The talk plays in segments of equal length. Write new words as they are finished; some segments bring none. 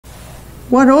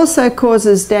What also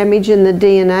causes damage in the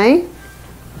DNA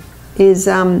is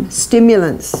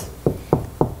stimulants.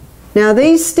 Now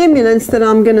these stimulants that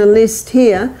I'm going to list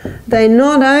here, they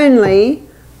not only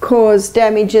cause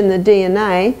damage in the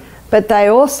DNA, but they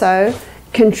also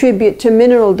contribute to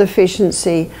mineral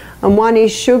deficiency. And one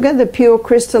is sugar, the pure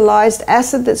crystallized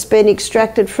acid that's been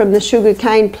extracted from the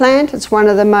sugarcane plant. It's one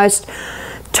of the most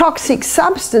toxic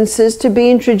substances to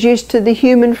be introduced to the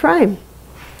human frame.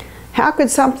 How could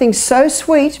something so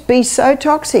sweet be so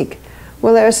toxic?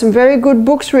 Well, there are some very good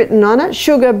books written on it.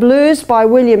 Sugar Blues by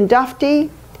William Dufty,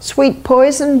 Sweet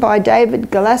Poison by David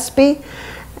Gillespie,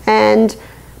 and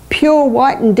Pure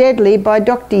White and Deadly by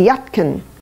Dr. Yudkin.